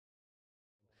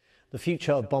the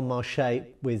future of Bonmarche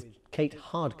with Kate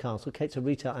Hardcastle. Kate's a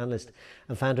retail analyst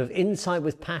and founder of Inside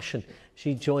with Passion.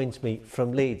 She joins me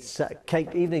from Leeds.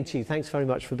 Kate, evening to you. Thanks very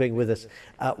much for being with us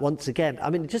once again. I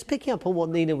mean, just picking up on what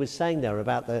Nina was saying there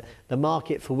about the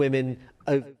market for women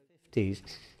over 50s,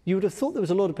 you would have thought there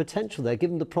was a lot of potential there,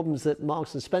 given the problems that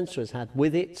Marks and Spencer has had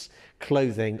with its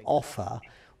clothing offer.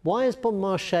 Why has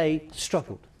Bonmarche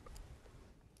struggled?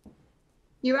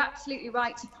 You're absolutely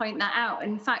right to point that out.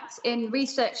 In fact, in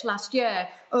research last year,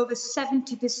 over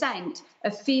 70%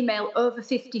 of female over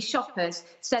 50 shoppers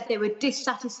said they were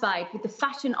dissatisfied with the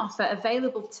fashion offer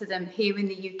available to them here in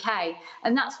the UK.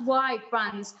 And that's why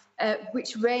brands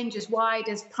which range as wide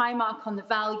as Primark on the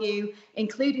value,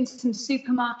 including some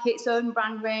supermarkets' own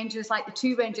brand ranges like the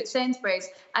 2 range at Sainsbury's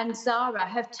and Zara,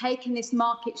 have taken this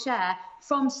market share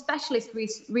from specialist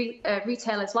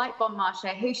retailers like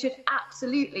Bonmarche, who should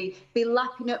absolutely be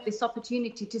lapping up this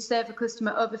opportunity to serve a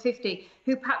customer over 50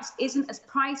 who perhaps isn't as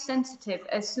price sensitive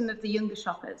as some of the younger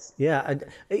shoppers. Yeah, and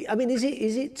I mean, is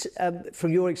it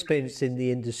from your experience in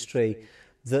the industry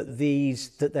that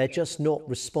they're just not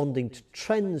responding to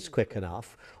trends quick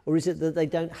enough, or is it that they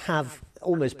don't have,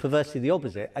 almost perversely the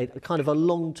opposite, a kind of a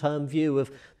long-term view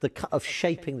of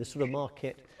shaping the sort of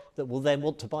market that will then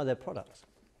want to buy their products?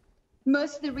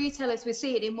 Most of the retailers we're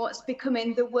seeing in what's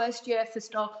becoming the worst year for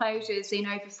store closures in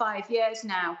over 5 years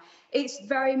now, it's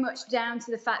very much down to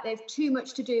the fact they have too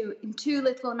much to do in too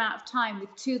little amount of time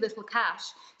with too little cash.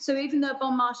 So even though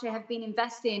Bonmarche have been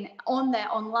investing on their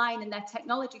online and their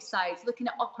technology sides, looking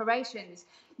at operations,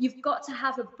 you've got to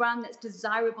have a brand that's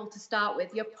desirable to start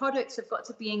with. Your products have got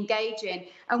to be engaging.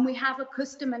 And we have a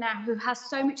customer now who has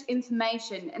so much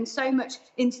information and so much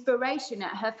inspiration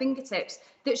at her fingertips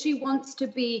that she wants to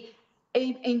be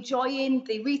enjoying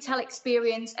the retail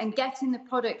experience and getting the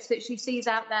products that she sees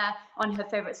out there on her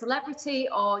favourite celebrity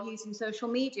or using social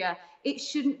media. It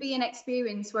shouldn't be an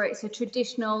experience where it's a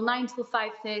traditional 9 till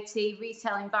 5:30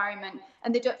 retail environment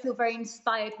and they don't feel very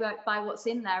inspired by what's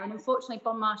in there. And unfortunately,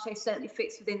 Bonmarche certainly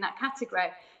fits within that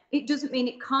category. It doesn't mean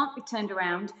it can't be turned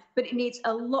around, but it needs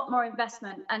a lot more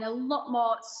investment and a lot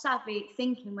more savvy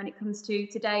thinking when it comes to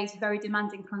today's very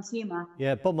demanding consumer.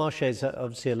 Yeah, Bonmarche is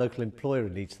obviously a local employer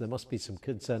in Leeds, so there must be some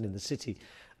concern in the city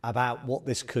about what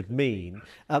this could mean.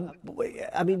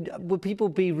 I mean, would people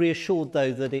be reassured,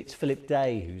 though, that it's Philip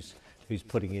Day who's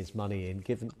putting his money in,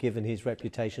 given his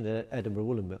reputation at Edinburgh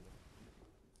Woollen Mill?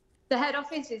 The head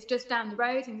office is just down the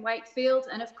road in Wakefield,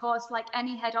 and of course, like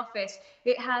any head office,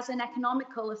 it has an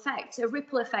economical effect, a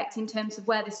ripple effect in terms of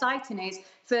where the siting is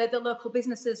for the local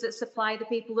businesses that supply the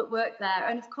people that work there.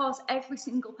 And of course, every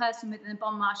single person within the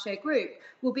Bonmarche group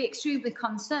will be extremely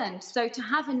concerned. So to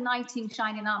have a knight in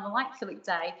shining armour like Philip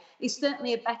Day is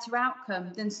certainly a better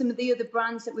outcome than some of the other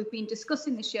brands that we've been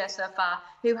discussing this year so far,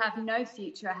 who have no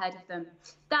future ahead of them.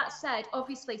 That said,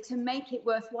 obviously, to make it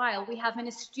worthwhile, we have an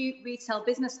astute retail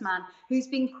businessman who's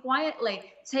been quietly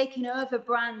taking over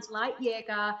brands like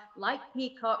Jaeger, like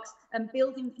Peacocks, and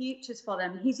building futures for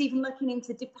them. He's even looking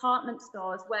into department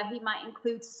stores where he might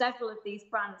include several of these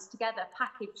brands together,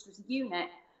 packaged as a unit.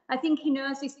 I think he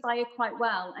knows this buyer quite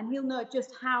well, and he'll know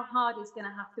just how hard he's going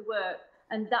to have to work.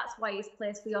 And that's why he's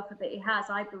placed the offer that he has,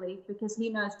 I believe, because he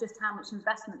knows just how much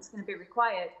investment is going to be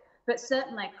required. But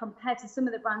certainly, compared to some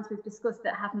of the brands we've discussed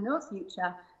that have no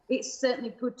future, it's certainly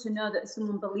good to know that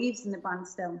someone believes in the brand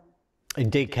still.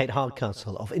 Indeed, Kate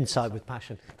Hardcastle of Inside with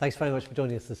Passion. Thanks very much for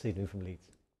joining us this evening from Leeds.